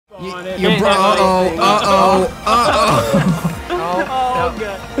Oh,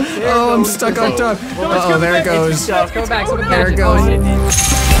 God. Oh, I'm stuck on top. Uh-oh, there it goes. Go back. There it goes.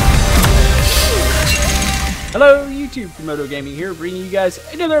 Hello, YouTube. Camodo Gaming here, bringing you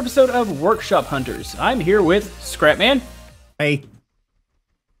guys another episode of Workshop Hunters. I'm here with ScrapMan. Hey.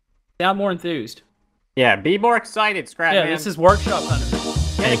 Sound more enthused. Yeah, be more excited, ScrapMan. Yeah, this is Workshop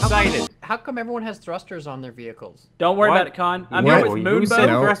Hunters. Get excited. How come everyone has thrusters on their vehicles? Don't worry about it, Con. I'm here with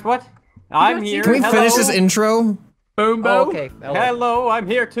Moonbo. What? I'm here. Can we finish this intro? Moonbo. Oh, okay. Hello, I'm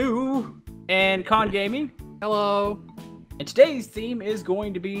here too. And Con Gaming. Hello. And today's theme is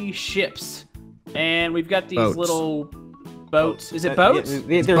going to be ships. And we've got these little boats. Is it boats?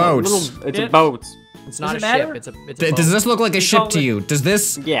 They're boats. It's a boat. It's not a matter? ship. It's a boat. Does this look like a ship to you? Does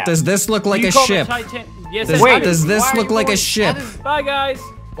this look like a ship? Yes, Does this look like a ship? Bye, guys.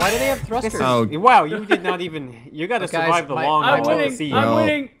 Why do they have thrusters? Oh. Wow, you did not even. You got to survive the long I'm haul to winning. sea. I'm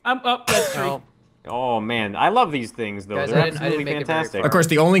winning. I'm up that tree. Oh man, I love these things though. Guys, They're I didn't absolutely make it very fantastic. far. Of course,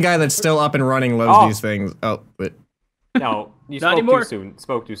 the only guy that's still up and running loves these things. Oh, but No, you Not spoke anymore. too soon.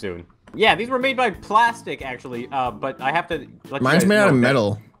 Spoke too soon. Yeah, these were made by plastic actually. But I have to. Let mine's you guys made out of know that-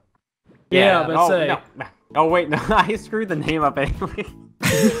 metal. Yeah, but say. No. Oh wait, no, I screwed the name up anyway.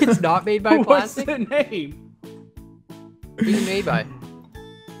 It's not made by What's plastic? the name? Who's it made by?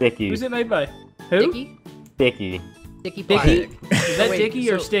 Dicky. Who's it made by? Who? Dicky? Dicky. Dicky Dicky? plastic. Is that Wait,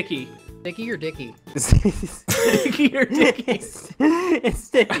 Dicky or so- Sticky? Dicky or Dicky? Dicky or Dicky? It's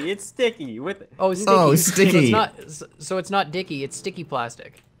sticky. It's sticky. With Oh, sticky. Oh, So sticky. it's not, so it's not Dicky, it's sticky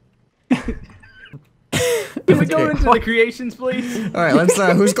plastic. Can we go into the creations, please? All right, let's.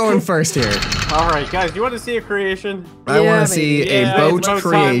 Who's going first here? all right, guys, do you want to see a creation? I Yeah, want to see maybe. a Yeah, boat It's about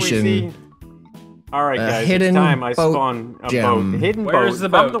time we creation. see- All right, A guys, hidden it's time I boat spawn a gem. boat. Hidden Where's boat the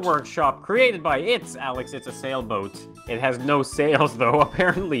from boat? the workshop, created by Alex. It's a sailboat. It has no sails though,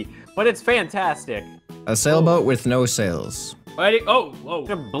 apparently, but it's fantastic. A sailboat with no sails. Oh, whoa.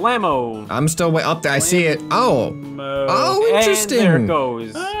 Blammo. I'm still way up there. I see it. Oh, oh, And interesting. there it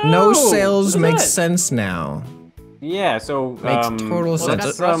goes. No Oh, sails look at makes that. sense now. Yeah, so Makes total Well, sense. it's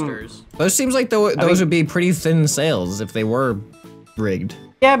that's, got thrusters. Those seems like those would be pretty thin sails if they were rigged.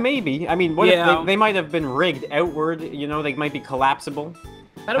 yeah, maybe. I mean, what Yeah. if they might have been rigged outward? You know, they might be collapsible.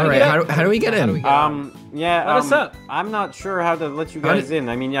 How do All we right, get up? how do we get How do in? we get on? Yeah. Let us up. I'm not sure how to let you How guys in.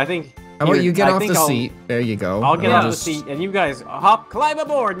 I mean, I think. How about here, you get I off think the I'll- seat? There you go. I'll get And off I'll the just- seat, and you guys climb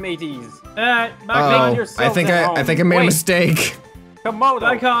aboard, mateys. Bye, Oh, Con. yourself I think at I home. think I made a Wait. mistake. Komodo.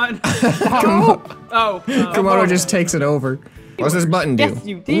 Bye, Con. Komodo Oh. Komodo just takes it over. What's this button do? Yes,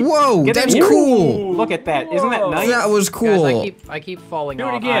 you did. Whoa, Get in that's here. cool. Look at that. Isn't that Whoa. nice? That was cool. Guys, I keep falling Do it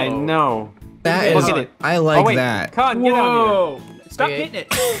off. again. I know. That Look is. at it. I like oh, wait. that. Con, get out Whoa. Stop Okay. hitting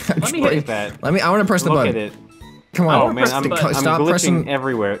it. Let me here. hit Look it. at that. I want to press the Look button. at it. Come on. I Oh wanna man, press I'm, the button. Stop I'm glitching pressing-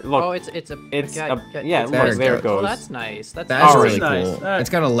 everywhere. Look. Oh, it's a. It's yeah, a- yeah, it's look, nice. there it Oh, goes. that's nice. That's That's Oh, really it's nice. cool. All right. It's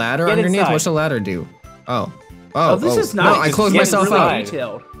got a ladder Get underneath. inside. What's the ladder do? Oh. Oh, this is nice. No, I It's closed getting myself really out. nice.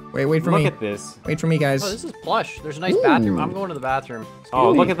 Detailed. Wait for Look me. at this. Wait for me, guys. Oh, this is plush. There's a nice Ooh. bathroom. I'm going to the bathroom. Oh,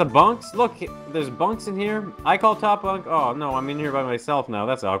 look at the bunks. Look, there's bunks in here. I call top bunk. Oh no, I'm in here by myself now.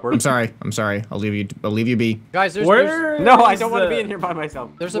 That's awkward. I'm sorry. I'll leave you be. Guys, there's No, I is don't want to the- be in here by myself.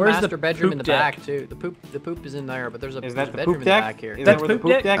 there's a Where's the master bedroom in poop the deck? back too. The poop is in there, but there's a Is there's that a the bedroom poop in the deck? back here. Is That's that where the poop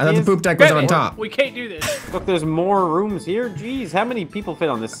poop deck? deck I thought the is? poop deck was Grab on it. top. We can't do this. Look, there's more rooms here. Jeez, how many people fit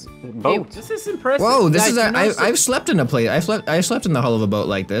on this boat? This is impressive. Whoa, this Guys, is. you know I've slept in a place. I slept in the hull of a boat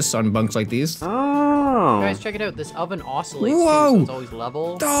like this on bunks like these. Oh. Guys, check it out. This oven oscillates. Whoa. Too, so it's always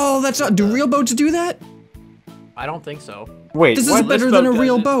level. Oh, that's not. Do real boats do that? I don't think so. Wait, This is what? better This than a boat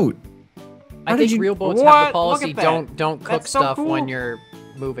real does it. boat. I How did think you- real boats have What? the Look policy at that. don't cook That's so stuff cool. when you're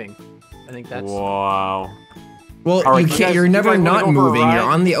moving. I think that's. Wow. Well, All right, you you can't. guys- You're you never guys wanna not go for a moving. You're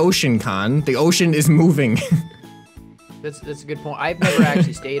ride? on the ocean, Con. The ocean is moving. That's a good point. I've never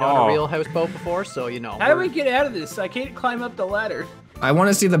actually stayed on Oh. a real houseboat before, so you know. How do we get out of this? I can't climb up the ladder. I want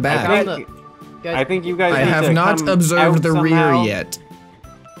to see the back. I I found think- the- guys, I think you guys I need have to not come observed out the somehow. rear yet.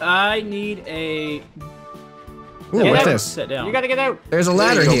 I need a. Ooh, Get what's out. this? Sit down. You gotta get out. There's a There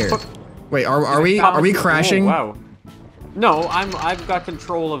ladder you go. here. Fuck. Wait, are we crashing? Oh, wow. No, I've got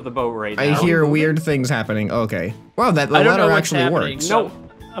control of the boat right now. I hear weird things happening. Okay. Wow, the I don't know ladder what's actually happening. works. So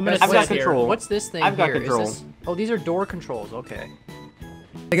I'm gonna I've sit got here. control. What's this thing I've got here? Is control. this- Oh, these are door controls. Okay.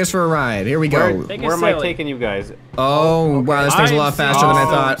 Take us for a ride. Here we Where, go. Take where a am I sailing. taking you guys? Oh, wow, this thing's a I lot am faster than I seeing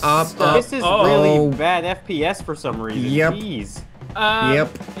thought. some Up, stuff. up. This is oh. really bad FPS for some reason. Yep. Jeez.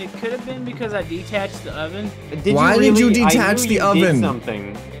 Yep. it could have been because I detached the oven. Why did you really? I detach knew the you oven? Did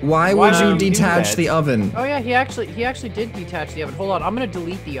something. Why Why would you would you do detach that? the oven? Oh yeah, he actually did detach the oven. Hold on, I'm gonna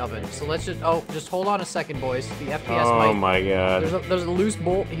delete the oven. So let's just hold on a second, boys. The FPS Oh might. my god. There's a loose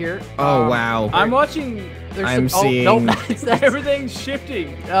bolt here. Oh wow. I'm watching. I'm seeing- Oh, no, that's, Everything's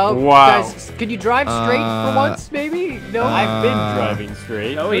shifting. oh, Wow. Guys, could you drive straight for once, maybe? No. I've been driving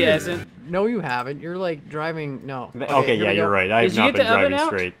straight. No, he hasn't. No, you haven't. You're like driving. No. Okay, here yeah, we you're go. right. I have Did you not get been the oven driving out?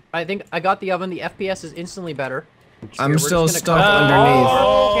 straight. I think I got the oven. The FPS is instantly better. I'm We're still just stuck gonna cut- underneath.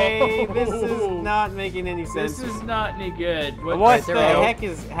 Oh. Okay, this is not making any sense. This is not any good. What Right, the there we go. heck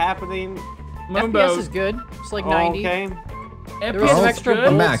is happening? Moonbo. FPS is good. It's like 90. Okay. There FPS was some is extra good.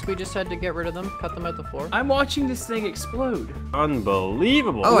 I'm bullets. back. We just had to get rid of them. Cut them out the floor. I'm watching this thing explode.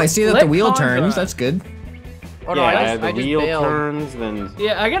 Unbelievable. Oh, I see that Let the wheel Con turns. drive. That's good. Oh no, Yeah, I the just wheel bailed. turns, then...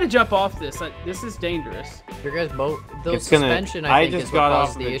 Yeah, I gotta jump off this. This is dangerous. Your guys both. The It's gonna- suspension, I I think, just is got what off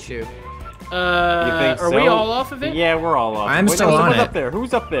caused the the- issue. You think Are so? we all off of it? Yeah, we're all off. I'm Wait, still no, on who's it. up there?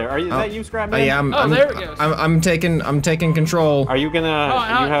 Who's up there? Is that you, ScrapMan? Yeah, Oh, there it goes. I'm taking control. Are you gonna...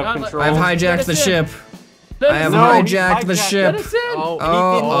 Oh, you have oh, control? I've Let hijacked us the in. ship. Let I us have in. No, he hijacked the hijacked ship. Let us in.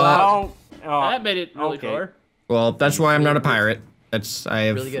 Oh, Oh, That made it really okay. far. well, that's why I'm not a pirate. I'm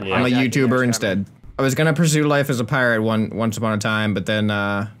Really good a hijacking YouTuber there, instead. I was gonna pursue life as a pirate once upon a time, but then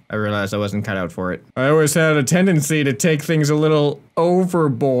I realized I wasn't cut out for it. I always had a tendency to take things a little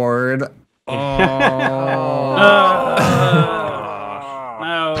overboard.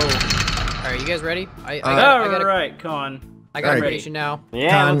 No. Alright, you guys ready? I got All right, Con. I got a Alright. creation now.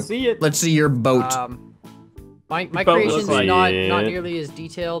 Yeah, Con, let's see it. Let's see your boat. My boat creation's looks like not it. nearly as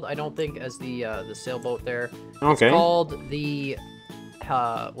detailed, I don't think, as the sailboat there. Okay. It's called the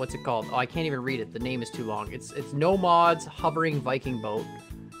what's it called? Oh, I can't even read it. The name is too long. It's No Mods Hovering Viking Boat,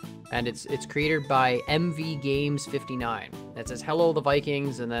 and it's created by MV Games 59. It says hello the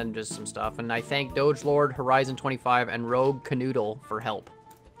Vikings, and then just some stuff. And I thank Doge Lord, Horizon 25, and Rogue Canoodle for help.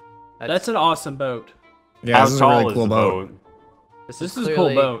 That's an awesome boat. Yeah, How this is a tall really is cool the boat. This is a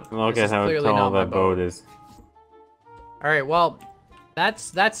clearly- cool boat. Look This at is how clearly tall not my that boat is. All right, well,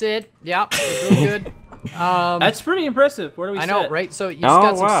 that's it. Yeah, it's really good. That's pretty impressive. Where do we I know, sit? right? So you just Oh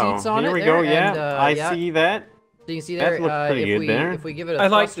got some wow! seats on Here it we there, go. Yeah, and, I yeah, see that. So you can see That there. looks pretty if good we there. if we give it a I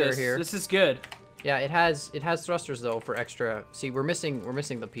like thruster this. here, This is good. yeah, it has thrusters though for extra. See, we're missing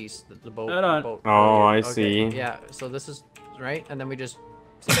the piece, the boat. Hold on. the boat Oh, right I here. Okay, see. Yeah, so this is right, and then we just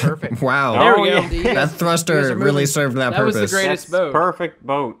it's perfect. Wow. There we Oh, go. yeah. So you That guys- you guys thruster are really moving served that That was purpose. the greatest That's boat. perfect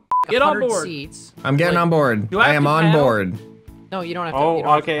boat. Get on 100 board. Seats. I'm getting Like- on board. Do I I have am to on paddle? board. No, you don't have to. you Oh, don't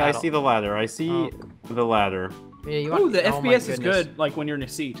have to okay. I paddle. see the ladder. I see the ladder. Yeah, you want, Ooh, the oh my FPS is goodness. good. Like when you're in a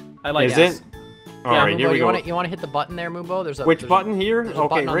seat. I like Is this. it? All right, Moonbo, here we go. You want to hit the button there, Moonbo? There's a Which there's button here? There's a Okay,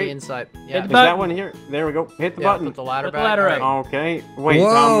 button on the right. inside. Hit Yeah, the Is button. that one here? There we go. Hit the yeah, button. put the ladder Put the back. ladder All up. right. Okay. Wait.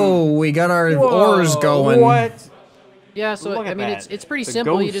 Whoa, we got our Whoa, oars going. What? Yeah, so Look I at mean, that. it's pretty The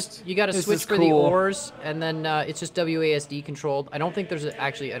simple. ghost. You got to This switch is for the cool. oars, and then it's just WASD controlled. I don't think there's I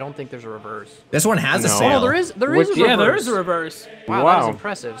don't think there's a reverse. This one has a No. sail. Oh, there is a Which- reverse. Yeah, there is a reverse. Wow, that Wow. is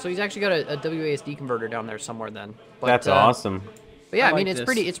impressive. So he's actually got a WASD converter down there somewhere then. But, That's awesome. But yeah, I I mean, like it's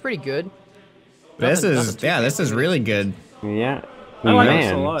this. pretty good. This Nothing is too this is fancy. really good. Yeah. I like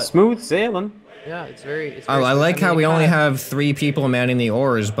this a Man, lot. smooth sailing. Yeah, it's very. I like how mean, we it only kinda- have 3 people manning the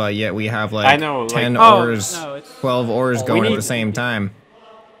oars, but yet we have like I know, like- 10 Oh, oars, no, it's- 12 oars Oh, going we at need- the same time.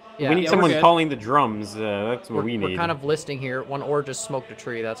 Yeah, we need we're someone good. calling the drums. That's what we we're need. kind of listing here. One oar just smoked a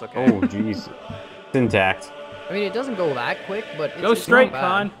tree. That's okay. Oh, jeez. It's intact. I mean, it doesn't go that quick, but it's, Go it's straight, not bad.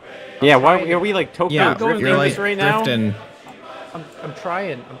 Con. Yeah, why trying are to- we like Tokyo Yeah, drifting you're like this right now? drifting. I'm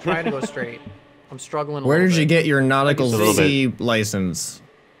trying. I'm trying to go straight. I'm struggling. Where did you get your nautical Just a little sea license?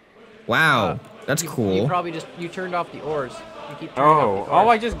 Wow, that's You cool. probably just turned off the oars. You keep turning off Oh, the oh, oars.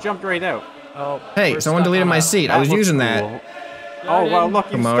 I just jumped right out. Oh, Hey, we're someone stuck deleted on my a- seat. I was looks using cool. that. Oh, wow,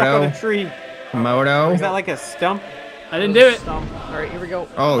 look, you stuck on Camodo. a tree. Komodo. Is that like a stump? I didn't do it. Stump. All right, here we go.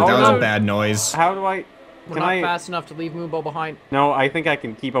 Oh, that Oh, was no. a bad noise. How do I... We're Can not I... fast enough to leave Moonbo behind. No, I think I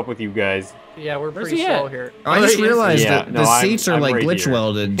can keep up with you guys. Yeah, we're Where's pretty he at? slow here. I just there he is. realized Yeah, that no, the I'm- seats are I'm like right glitch here.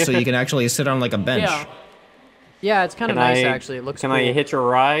 welded, so you can actually sit on like a bench. Yeah. Yeah, it's kind of Can nice I- actually. It looks Can cool. I hitch a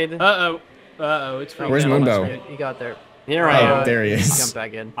ride? Uh-oh. Uh-oh, it's freaking Where's out on my Moonbo? screen. You got there. Here I am. there he you is. Jump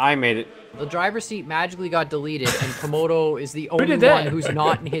back in. I made it. The driver's seat magically got deleted, and Komodo is the only did that? one who's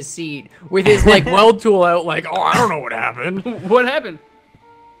not in his seat with his like weld tool out. Like, oh, I don't know what happened. What happened?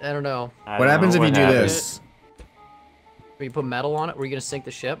 I don't know. I What don't happens know if you do happened. this? When you put metal on it, were you gonna sink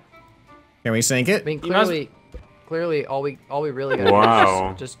the ship? Can we sink it? I mean, You must- clearly, all we really gotta Wow.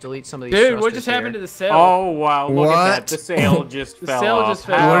 do is just delete some of these. Dude, what thrusters just happened to here. the sail? Oh, wow, look at that. What? The sail just The fell sail off. just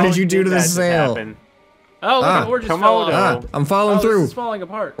fell How off. What did you do to that the just sail? happen? Oh, look, we're just Komodo. falling. I'm following This through. is falling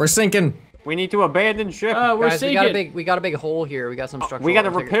apart. We're sinking. We need to abandon ship. We're Guys, sinking. we got a big hole here. We got some structural. we got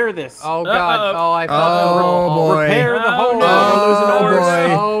to repair this. Oh god. Oh, I Oh boy. Repair the hole. no. Oh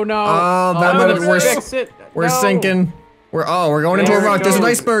boy. Oh no. Oh, that Oh, might have, Fix it. we're No. sinking. We're going into a There it rock. There's an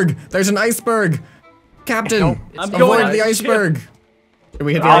goes. iceberg. There's an iceberg. Captain, Nope, it's I'm going avoid on the the iceberg. Did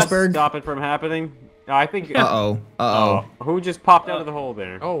we hit the I'll iceberg? Stop it from happening. No, I think. Uh-oh. Uh-oh. Who just popped out of the hole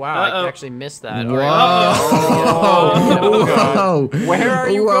there? Oh wow, I actually missed that. Whoa. Oh, God. Whoa. Where are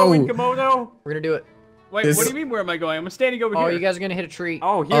you Whoa. going, Komodo? We're gonna do it. Wait, This- what do you mean? Where am I going? I'm standing over Oh, here. you guys are gonna hit a tree.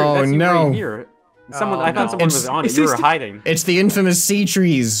 Oh, here. Oh, that's you no. right here. Someone. Oh, I thought no. someone was on it. It's You were just- hiding. It's the infamous sea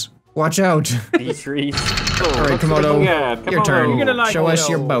trees. Watch out. These trees. All right, Komodo. Your turn. You're gonna like Show us Komodo.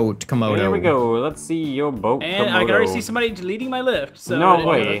 your boat, Komodo. Here we go. Let's see your boat, And Komodo. I can already see somebody deleting my lift. So No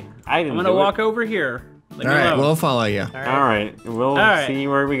way. I I'm didn't gonna do walk it. over here. Leave All me right, alone. we'll follow you. All right. We'll right. see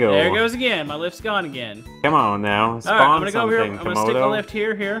where we go. There it goes again. My lift's gone again. Come on now. All Spawn right, I'm gonna go over here. something, I'm gonna stick my Komodo. lift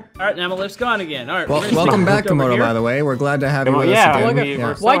here. All right, now my lift's gone again. All right. Well, we're gonna welcome stick back, my lift over Komodo, here. by the way. We're glad to have you Come on, with yeah, us again.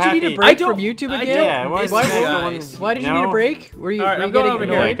 we're so Why'd you need a happy. break don't- from YouTube I again? don't Yeah, miss why, you why, guys. why did you No. need a break? Were you, All right, were I'm you going getting over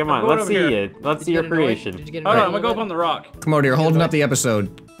annoyed? here. Okay, come on. I'm going Let's over see here. it. Let's Did see you your get annoyed? creation. Did you get Hold annoyed? on, I'm gonna go up on the rock. Komodo, you're holding up the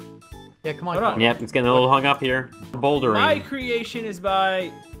episode. Yeah, come on. Hold on. Komodo. Yep, it's getting a little hung up here. Bouldering. My creation is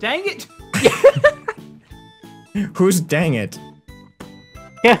by. Dang it! Who's dang it?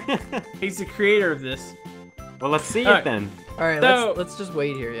 He's the creator of this. Well, let's see All it right. then. All right, So- let's just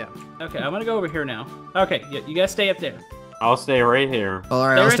wait here. Yeah. Okay, I'm gonna go over here now. Okay, yeah, you guys stay up there. I'll stay right here. All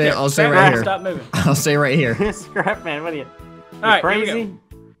right, Stay I'll right stay. there. I'll stay Scrap right man, here. Stop moving. I'll stay right here. ScrapMan, what are you? All right, here we crazy? go.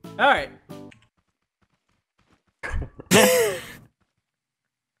 All right.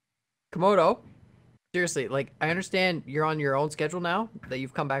 Komodo, seriously, like I understand you're on your own schedule now that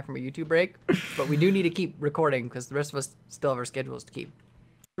you've come back from a YouTube break, but we do need to keep recording because the rest of us still have our schedules to keep.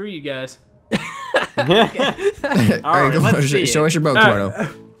 Screw you guys. All right, right, let's see show it. us your boat, All right.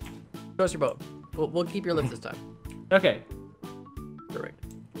 Komodo. Show us your boat. We'll keep your lift this time. Okay. Correct.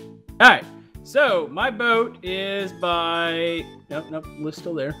 All right. So my boat is by. Nope. Lift's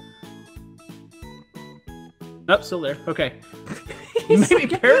still there. Nope, still there. Okay. You made me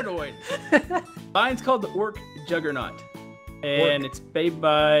paranoid. Mine's called the Orc Juggernaut, and it's made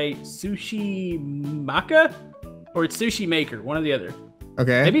by Sushi Maka, or it's Sushi Maker, one or the other.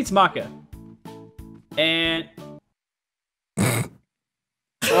 Okay. Maybe it's Maka. And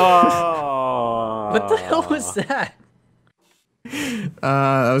Oh. What the hell was that?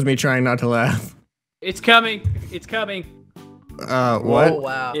 That was me trying not to laugh. it's coming. It's coming. What? Oh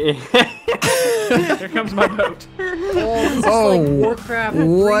wow. Here comes my boat. Oh, this is Oh, like Warcraft free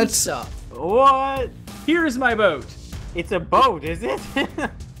what? stuff. What? Here's my boat. It's a boat, is it?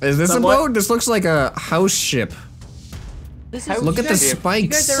 Is this Somewhat. a boat? This looks like a house ship. This is. Look you at the guys- You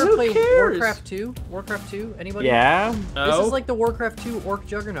spikes. guys ever Who play cares? Warcraft 2? Warcraft 2? Anybody? Yeah. This No. is like the Warcraft 2 Orc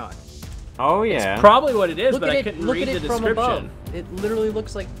Juggernaut. Oh yeah. Probably what it is, Look but at I it. couldn't Look read at the it from above. description. It literally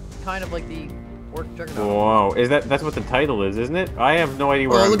looks like kind of like the Orc Juggernaut. Whoa. Is that's what the title is, isn't it? I have no idea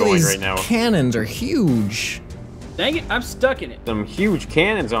where Oh, I'm look at going these right now. cannons are huge. Dang it, I'm stuck in it. Some huge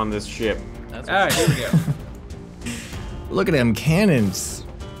cannons on this ship. That's All right, here we go. Look at them cannons.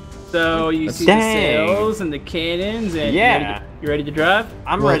 So you see Dang. the sails and the cannons, and Yeah. you ready to drive?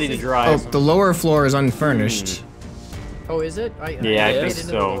 I'm Well, ready to Oh, drive. the lower floor is unfurnished. Oh, is it? Yeah, I made think into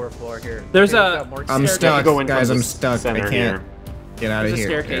the so. lower floor here. There's Okay, a- we've got more I'm Staircase. stuck, Go in from guys. the I'm stuck. I center can't here. get out of There's a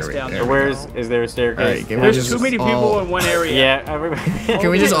here. staircase There we- down there there. we Where's go. is there a staircase? Alright, can we There's just too many all- people in one area. Yeah, everybody. Can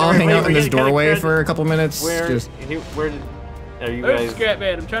we just all hang out in this We're getting doorway kinda for a couple minutes? Where? Just, Where did? Are you Oh, guys?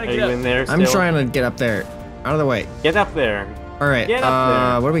 ScrapMan, I'm trying Are to you get in up. there? I'm still? trying to get up there. Out of the way. Get up there. All right. Get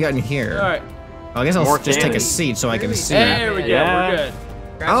up there. What do we got in here? All right. I guess I'll More just take a cannons. seat so I can Really? see. There we go. Yeah. We're good.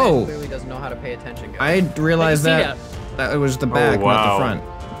 Scrapman Oh. clearly doesn't know how to pay attention, guys. I realized Take a seat that up. that it was the back, not wow. the front.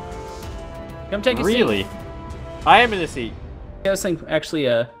 Come take a seat. Really? I am in a seat. Yeah, this thing actually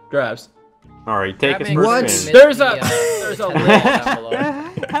drives. All right, take us Scrapman first. What? missed There's the, a- there's a text list. down below.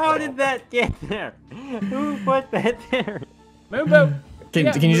 How did that get there? Who put that there? Moonbo. Can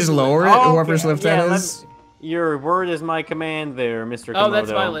Yeah, you just move- lower it? Oh, Whoever's okay, lift yeah, that let's- is. Your word is my command there, Mr. Komodo. Oh, that's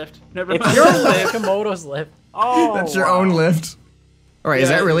my lift. Never It's mind. your Lift. Komodo's lift. Oh, That's your wow. own lift. All right,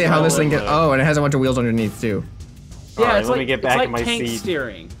 is Yeah, that really it's how my this own thing gets? lift. Oh, and it has a bunch of wheels underneath too. Yeah, Alright, it's let like me get back it's like in my tank seat.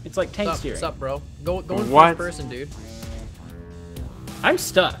 steering. It's like tank steering. What's up, bro? Go in What? first person, dude. I'm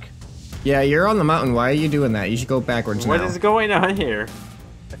stuck. Yeah, you're on the mountain. Why are you doing that? You should go backwards What now. is going on here? I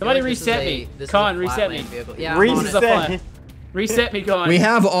feel Somebody this is reset a- me. this is Con, a reset flat me. land vehicle. Yeah, I'm on Reset. it. This is a flat. Reset me, Con. We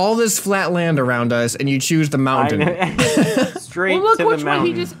have all this flat land around us, and you choose the mountain. Straight Well, look to which the way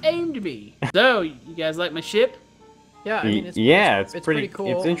mountain. he just aimed me. So, you guys like my ship? Yeah, I mean, it's pretty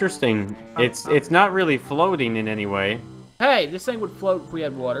cool. It's interesting. It's not really floating in any way. Hey, this thing would float if we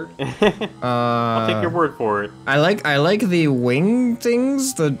had water. I'll take your word for it. I like the wing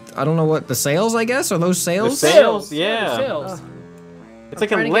things. I don't know what the sails. I guess are those sails? The sails, yeah. the sails. It's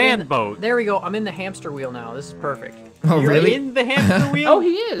like a land boat. There we go. I'm in the hamster wheel now. This is perfect. Oh, You're really? in the hamster wheel? Oh,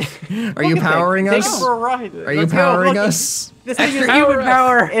 he is. Are you powering Take us? it for a ride. Are you powering us? This thing is Power human us.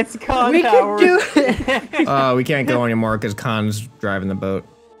 power. It's con We power. can do it. We can't go anymore because Khan's driving the boat.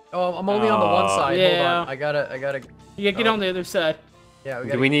 Oh, I'm only on the one side. Yeah. Hold on. I gotta. You gotta get on the other side. Yeah, we Do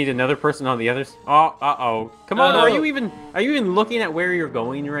gotta. we need another person on the others? Oh. Come on, No. are you even looking at where you're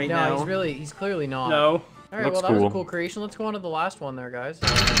going right now? No, he's clearly not. No. All right, Looks well, that was cool. a cool creation. Let's go on to the last one there, guys.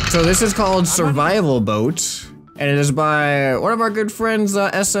 So this is called Survival Boat, and it is by one of our good friends,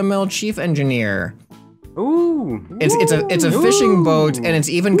 SML Chief Engineer. Ooh. It's a fishing boat, and it's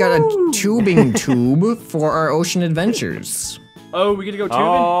even got a tubing tube for our ocean adventures. Oh, we get to go tubing?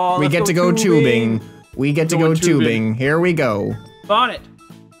 Oh, We let's get to go tubing. We get to go Going tubing. tubing. Here we go. Spawn it.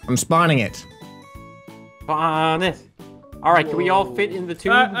 I'm spawning it. On it. All right, can we all fit in the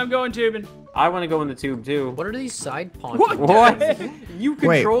tube? I'm going tubing. I want to go in the tube too. What are these side pontoons? What? What? You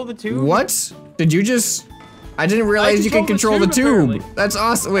Wait, control the tube? What? Did you just? I didn't realize you could control the tube. apparently. That's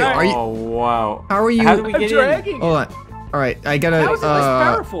awesome. Wait, are you? Oh wow. How are you? How do we I'm get in? dragging it. Hold on. All right, I gotta. How is it less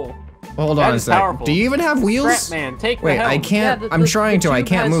powerful? Hold That on a is sec. powerful. Do you even have wheels? ScrapMan, take Wait, the helm. I can't. Yeah, I'm trying to. I tube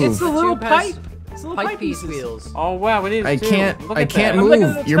can't has- move. It's the little tube has pipe. It's the little pipe pipe piece pieces. wheels. Oh wow, it is I too. can't. Look I at can't that. I'm looking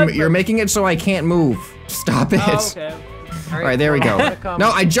at move. the You're tugboat. making it so I can't move. Stop it. Oh, okay. All right, there we well, go. I'm gonna come- No,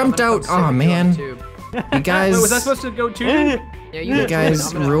 I I'm jumped gonna out. come sit Aw, with you on man. the tube. You guys. Wait, was I supposed to go tubing? Yeah, You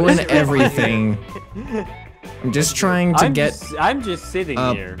guys ruin everything. I'm just trying to get. I'm just sitting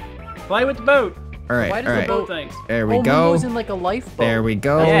up. here. Fly with the boat. All right. Why All does the right. Boat things. There we Oh, go. Moonbo's in like a lifeboat. There we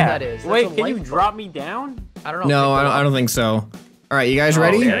go. That's what Yeah. that is. That's Wait, a can you lifeboat. drop me down? I don't know. No, I don't think so. All right, you guys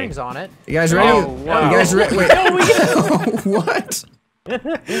ready? okay. Bearings on it. You guys ready? Oh, wow. You guys ready? Wait. What?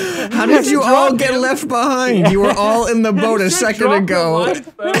 How did you all get left behind? You were all in the boat a second Drop the ago.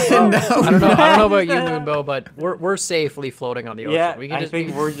 lifeboat. And now I don't know about you, Moonbo, but we're safely floating on the ocean. Yeah, we can I just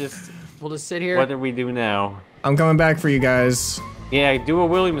think we're just. we'll just sit here. What do we do now? I'm coming back for you guys. Yeah, do a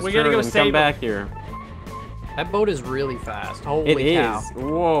Williams We gotta turn go and save come him. back here. That boat is really fast. It Holy cow. is.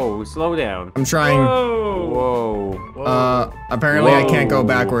 Whoa, slow down. I'm trying. Whoa. Whoa. Apparently I can't go Whoa.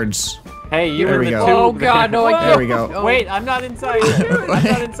 backwards. Hey, you're There in we the go. tube. Oh god, no, I can't. There we go. Oh, Wait, I'm not inside yet. I'm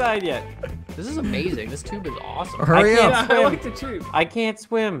not inside yet. This is amazing. This tube is awesome. Hurry can't up. I swim. like the tube. I can't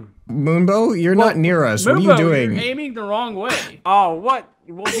swim. Moonbo, you're not near us. What are you Moonbo, doing? You're aiming the wrong way. Oh, what?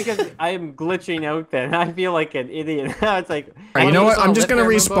 Well, because I am glitching out then. I feel like an idiot. It's like, Alright, you know what? I'm just gonna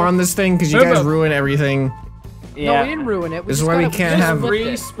Lip there, respawn Moonbo? this thing because you guys Moonbo. ruin everything. No, yeah. we didn't ruin it. This is just why we gotta- can't just have- lift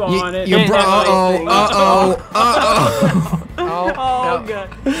it. Respawn it. You Can't have uh-oh, anything. uh-oh, uh-oh. Oh, Oh, no. God.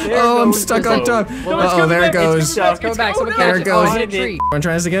 There Oh, I'm goes stuck the on boat. top. No, it's Uh-oh, coming there it back, it's goes. coming Let's go back. Someone There catch it it. Oh, goes. hit a tree. Wanna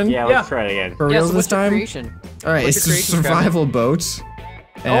try this again? Yeah, let's try it again. For Yeah, real so this what's your time? creation? Alright, What's it's your a creation, survival boat.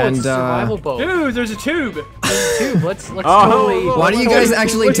 Oh, And it's a survival boat. Dude, there's a tube. Tube. Let's Oh, totally. oh, why do you guys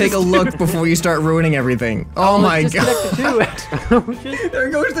actually take a look before you start ruining everything? Oh my let's god. disconnect the tube. There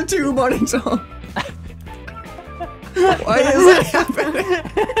goes the tube on its own. Why is that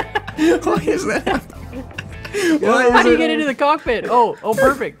happening? Why is that happening? Why How is do you it? get into the cockpit? Oh,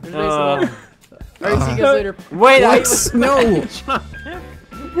 perfect. There's nice little- All right, see you guys later. Wait, What? No.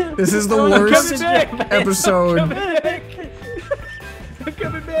 This is the I'm worst coming back. episode. I'm coming back. I'm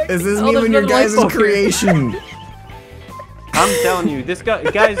coming back. This isn't Oh, there's even your another guys' lifeboat here. creation. I'm telling you, this guy,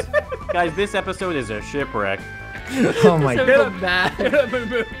 guys, this episode is a shipwreck. Oh my So god. bad.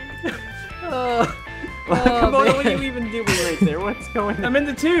 Moonbo. Oh, Camodo, what are man. you even doing right there? What's going on? I'm in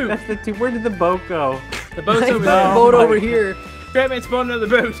the tube. That's the tube. Where did the boat go? The boat's Like over the there. boat my over God. here. Scrapman spawned another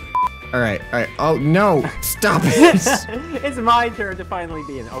boat. Alright, alright. Oh no. Stop it. It's my turn to finally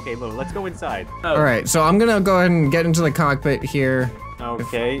be in. Okay, Lou, let's go inside. Alright, so I'm gonna go ahead and get into the cockpit here.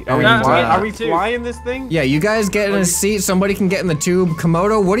 Okay. And, Are we uh, flying this thing? Yeah, you guys get in a seat, somebody can get in the tube.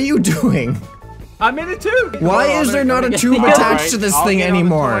 Komodo, what are you doing? I'm in the tube. Why on, is there I'm not a gonna tube get- attached Alright, to this I'll thing get on the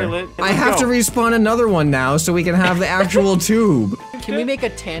anymore? toilet. I Let's have to go. respawn another one now so we can have the actual tube. Can we make a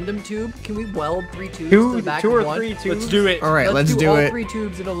tandem tube? Can we weld 3 tubes to the back Two of or one? three tubes. Let's do it. Alright, let's do all it. 3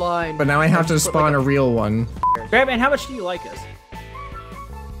 tubes in a line. But now I have to Let's put, like, spawn a real one. Scrapman, how much do you like us?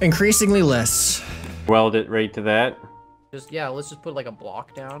 Increasingly less. Weld it right to that. Just yeah, let's just put like a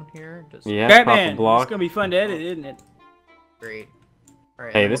block down here. Just Yeah, pop Scrapman, a it's block. gonna be fun to edit, isn't it? great. All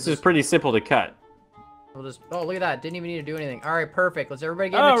right. Hey, we'll this is just- pretty simple to cut. We'll just. Oh, look at that! Didn't even need to do anything. All right, perfect. Let's everybody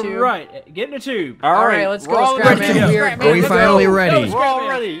get in the tube. All right, get in the tube. All right, let's go, all ScrapMan. ready. Are we finally ready? We're all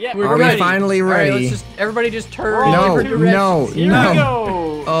ready. Yeah, Are we finally All right, ready? let's just everybody just turn. No, Everybody rest. no, Here we no.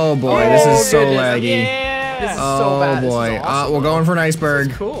 go. Oh boy, this is so goodness. laggy. This is Yeah. so Oh bad. This is boy, awesome, we're going for an iceberg.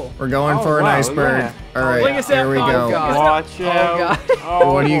 This is cool. We're going Oh, for an wow, iceberg. yeah. All right, Bring us here out, we Colin. go. God. Watch Oh, out. God.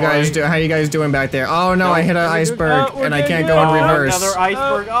 Oh, What do you guys boy. do? How you guys doing back there? Oh no, I hit an iceberg we're and I doing can't good. go in Oh, reverse. Another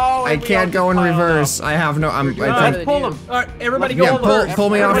iceberg. Oh, I and we can't all go in just piled reverse. I have no. I Guys, think. Pull him. All right, everybody Let's go Yeah, in pull- reverse. pull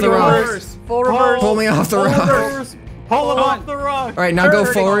me off Everybody the go in rock. reverse. Full reverse. Pull me off the Pull rock. reverse. Pull him Come off on. the rock. All right, now go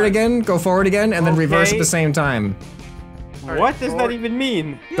Turn. forward again. Go forward again, and then reverse at Okay. the same time. What does that even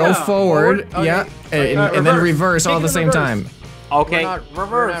mean? Go Yeah, forward, forward. yeah, Okay. and then Reverse. reverse all Take at the it same reverse. time. Okay, We're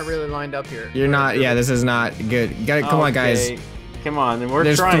reverse. not really lined up here. You're not. Yeah, this is not good. Come on, guys. Okay. Come on, then we're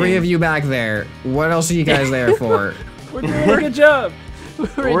There's trying. 3 of you back there. What else are you guys there for? We're doing a good job.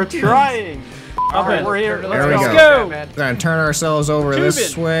 We're trying. All right, we're here. There we Let's go. go. We're gonna turn ourselves over this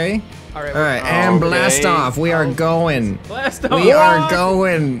Tubing. way. All right. All right, and blast Okay. off. We are going. Blast off. We are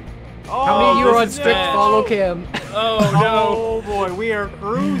going. How many of you are on this is strict bad. follow cam? Oh no. Oh boy, we are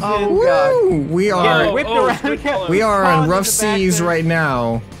cruising. Oh, God. Woo! We Yeah, are. whipped oh, around. good follow. We are Pond on in rough the back seas there. right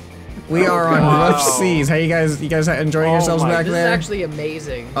now. We are on wow. rough seas. How you guys? You guys enjoying Oh yourselves my- back This is there? actually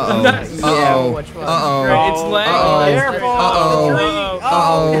amazing. Uh-oh. This is Uh-oh. so much fun. Uh-oh. Right, it's Oh, lagging. careful. Uh-oh.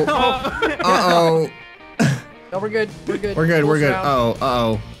 Uh-oh. Uh-oh. No, we're good. We're good. We're good. Full We're good. surround.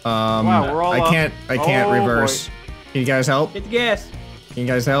 Wow, we're all I up. can't Oh, reverse. Can you guys help? Hit the gas. Can you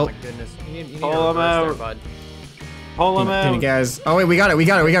guys Oh help? my goodness. You need Pull to 'em reverse there, out. bud. Pull him Can you out. guys? Oh wait, we got it.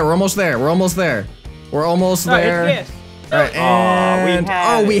 We're almost there. We're almost there. We're almost All right, hit there. the gas. All right, Aw, we and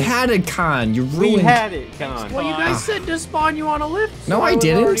had we it. had it, Con. You We ruined. had it. Come on. Well, you guys said to spawn you on a lift. No, so I was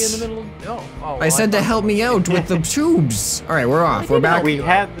didn't. already in the middle of, oh, I well, said to thought- help me out with the tubes. All right, we're off. We're back. We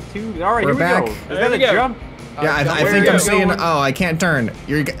had the two. All right, We're here back. we go. Is There that we a go. jump? Yeah, I Where think are I'm you seeing. going? Oh, I can't turn.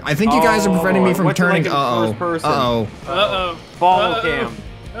 I think you guys are preventing me from what's it turning. like in Uh-oh. first person? Uh-oh. Uh-oh. Follow Uh-oh. cam.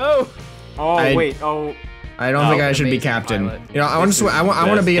 Oh. Oh I- wait. Oh. I don't Oh, think I an should be amazing captain. pilot. You know, I want This to. is I want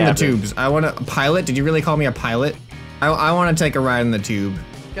the to be in the best cabin. tubes. I want to pilot. Did you really call me a pilot? I want to take a ride in the tube.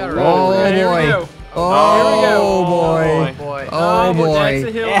 Got it Oh right. Here we boy. go. Oh boy. Boy. Oh That's boy.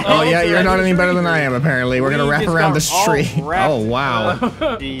 a hill. Oh yeah, you're not that's any a better tree. than I am. Apparently, we're gonna We wrap just around the got all tree. wrapped. Oh wow.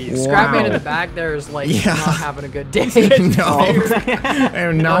 Jeez. ScrapMan Wow. in the back there is like Yeah. not having a good day. No,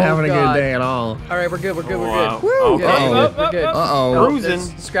 I'm not Oh, having a good God. day at all. All right, we're good. We're good. We're Wow. good. Woo. We're good. Uh-oh. We're good. Uh No, oh. Cruising.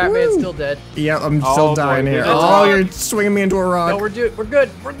 ScrapMan's still dead. Yeah, I'm Oh, still boy, dying here. it's a Oh, rock. you're swinging me into a rock. No, we're good. We're good.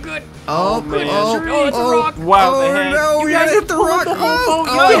 We're good. Oh, man. Oh, it's a rock. Wow, Oh the heck. no, You we guys gotta hit the pulled rock. the whole Oh, boat.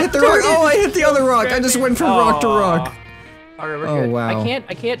 oh, I You hit the guys rock. turned Oh, I it. hit the other rock. I just went from rock to rock. All right, we're Oh, good. wow.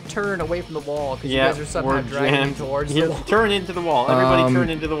 I can't turn away from the wall because Yeah, you guys are somehow we're dragging me jammed. towards Yeah, the wall. turn into the wall. Everybody turn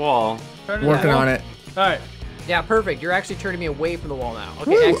into the wall. Turn it Working down. on it. All right. Yeah, perfect. You're actually turning me away from the wall now.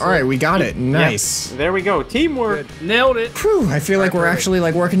 Okay, Woo, excellent. all right, we got it. Nice. Yep. There we go. Teamwork. Good. Nailed it. Whew, I feel like we're perfect. actually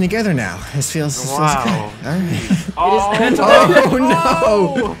like working together now. This feels Wow. good. All right. Oh,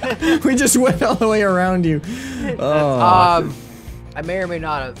 Oh no! We just went all the way around you. Oh. I may or may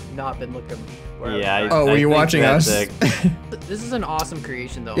not have not been looking. wherever. Yeah. Oh, were I you think watching that's us? it. This is an awesome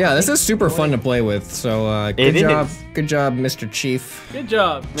creation, though. Yeah, this is super fun to play with. So It good job, is. good job, Mr. Chief, Good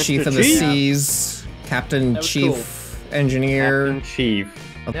job. Chief Mr. of the Chief. Seas, Captain, That was Chief, Engineer. Captain Chief.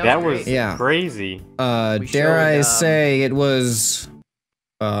 That That was was great. Yeah. crazy. We Dare I showed, say it was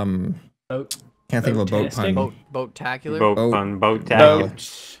Boat. can't think of a boat Boat-tastic. pun. Boat-tacular. Boat Oh. fun. Boat Wow. tackle.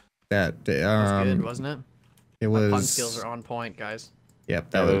 That That was good, wasn't it? it My was pun skills are on point, guys.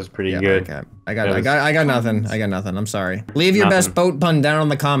 Yep, That was pretty yeah, good. Okay. I That got was- nothing. I'm sorry. Leave your best Nothing. boat pun down in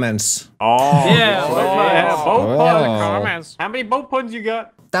the comments. Oh. Yeah, Oh, boat yeah. puns. Boat Oh. puns. How many boat puns you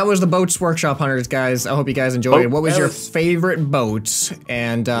got? That was the Boats Workshop Hunters, guys. I hope you guys enjoyed. Boat- What was that your was- favorite boat?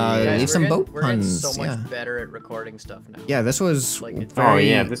 And Guys, leave some boat we're getting puns. so much Yeah. better at recording stuff now. Yeah, this was Like, it's Oh very.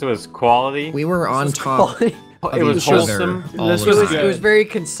 yeah, this was quality. We were on was top. quality. Of It was each other wholesome. all This the was time. It was very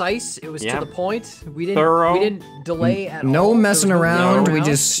concise. It was Yep. to the point. We Thorough. didn't delay at all. No There was messing no around. messing We around.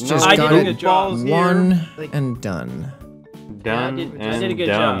 just No, I got did a it good job. balls here. one Like- and done. Done I did a and good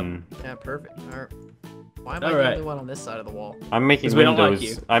done. Yeah, perfect. All right. Why am I All the right. only one on this side of the wall? I'm making 'Cause we don't like windows.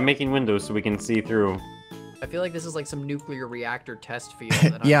 you. I'm making windows so we can see through. I feel like this is like some nuclear reactor test field.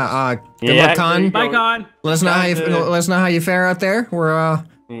 That I'm Yeah. Good Yeah, luck, Con. there you Bye, go. Con. Let us know how you Guys, let us know how you fare out there. We're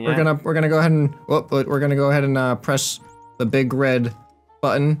Yeah. gonna go ahead and we're gonna go ahead and press the big red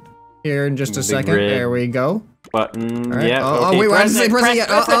button here in just a Big second. red. There we go. Button. All right. Yeah. Oh, okay. wait, why press does it say it, press it press yet?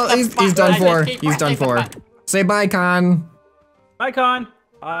 it, Oh, he's done for. keep He's done pressing the for. button. Say bye, Con. Bye, Con.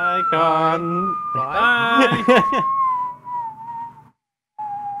 Icon. Bye. Bye.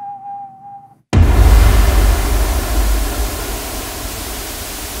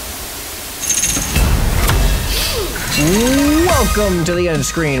 welcome to the end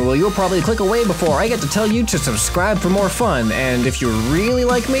screen. Well, you'll probably click away before I get to tell you to subscribe for more fun. And if you really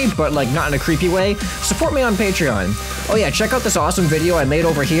like me, but like not in a creepy way, support me on Patreon. Oh yeah, check out this awesome video I made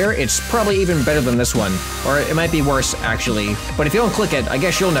over here. It's probably even better than this one. Or it might be worse, actually. But if you don't click it, I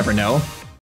guess you'll never know.